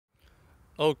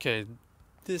Okay,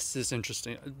 this is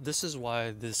interesting. This is why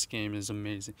this game is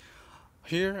amazing.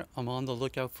 Here, I'm on the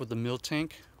lookout for the milk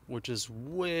tank, which is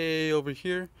way over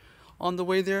here. On the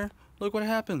way there, look what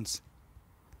happens.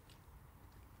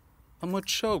 I'm gonna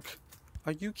choke.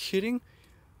 Are you kidding?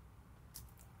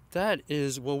 That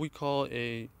is what we call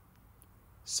a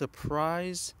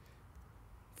surprise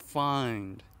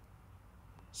find.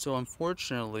 So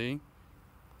unfortunately,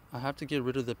 I have to get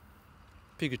rid of the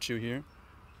Pikachu here.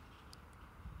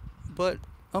 But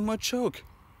I'm gonna choke.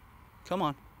 Come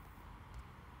on.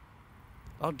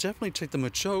 I'll definitely take the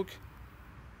Machoke.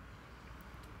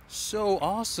 So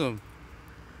awesome.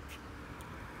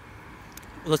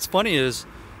 What's funny is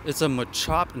it's a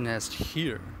Machop nest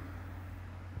here.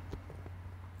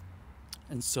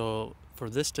 And so for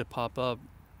this to pop up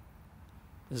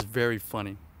is very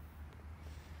funny.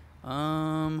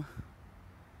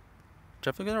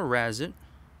 Definitely gonna razz it.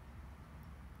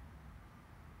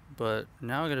 But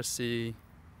now I gotta see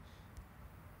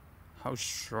how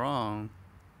strong.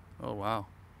 Oh wow.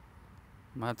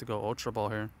 Might have to go Ultra Ball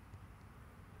here.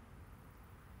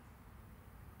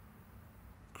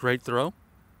 Great throw.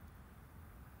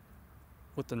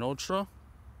 With an Ultra.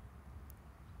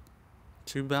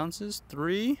 2 bounces,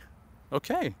 3.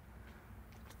 Okay.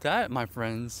 That, my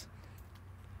friends,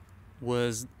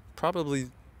 was probably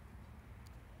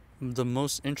the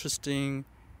most interesting,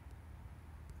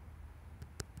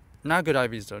 not good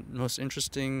IVs though, most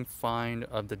interesting find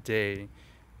of the day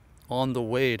on the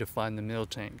way to find the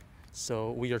milk tank.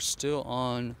 So we are still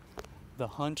on the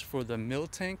hunt for the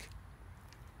milk tank,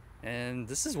 and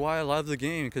this is why I love the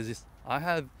game, because I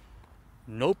have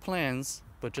no plans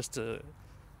but just to,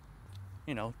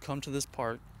 you know, come to this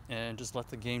park and just let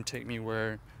the game take me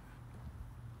where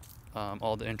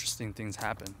all the interesting things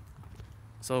happen.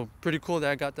 So pretty cool that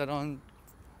I got that on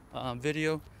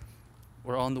video.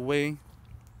 We're on the way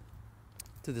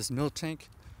to this milk tank.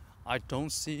 I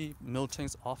don't see milk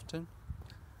tanks often.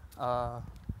 I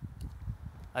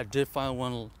did find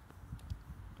one,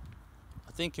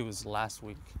 I think it was last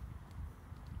week,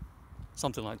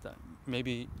 something like that.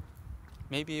 Maybe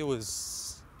it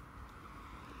was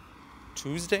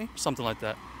Tuesday, something like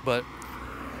that. But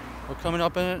we're coming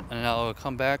up in it, and I'll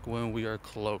come back when we are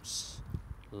close.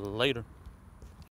 Later.